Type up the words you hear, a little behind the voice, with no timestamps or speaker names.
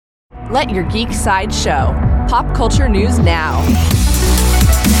Let your geek side show. Pop culture news now.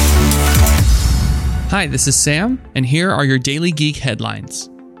 Hi, this is Sam, and here are your Daily Geek headlines.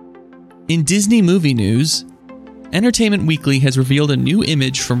 In Disney movie news, Entertainment Weekly has revealed a new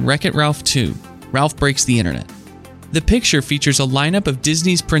image from Wreck-It Ralph 2, Ralph Breaks the Internet. The picture features a lineup of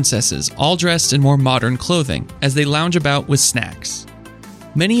Disney's princesses, all dressed in more modern clothing, as they lounge about with snacks.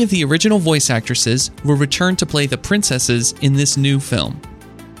 Many of the original voice actresses will return to play the princesses in this new film.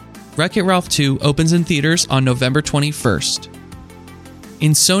 Wreck-It Ralph 2 opens in theaters on November 21st.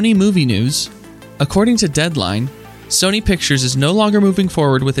 In Sony movie news, according to Deadline, Sony Pictures is no longer moving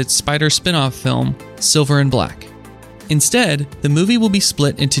forward with its Spider spin-off film, Silver and Black. Instead, the movie will be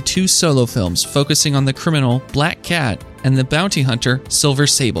split into two solo films focusing on the criminal Black Cat and the bounty hunter Silver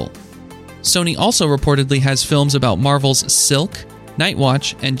Sable. Sony also reportedly has films about Marvel's Silk,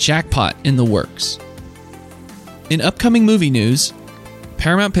 Nightwatch, and Jackpot in the works. In upcoming movie news,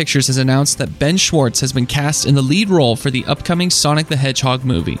 Paramount Pictures has announced that Ben Schwartz has been cast in the lead role for the upcoming Sonic the Hedgehog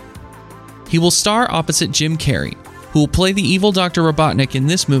movie. He will star opposite Jim Carrey, who will play the evil Dr. Robotnik in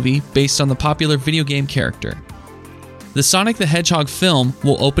this movie based on the popular video game character. The Sonic the Hedgehog film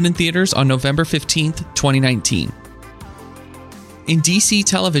will open in theaters on November 15th, 2019. In DC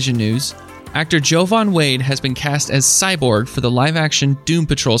television news, actor Jovan Wade has been cast as Cyborg for the live-action Doom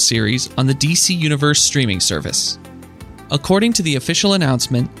Patrol series on the DC Universe streaming service. According to the official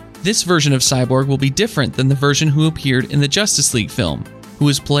announcement, this version of Cyborg will be different than the version who appeared in the Justice League film, who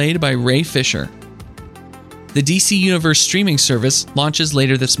was played by Ray Fisher. The DC Universe streaming service launches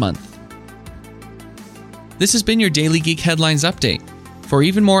later this month. This has been your Daily Geek Headlines Update. For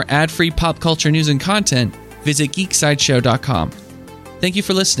even more ad-free pop culture news and content, visit geeksideshow.com. Thank you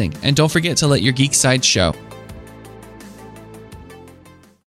for listening, and don't forget to let your geek side show.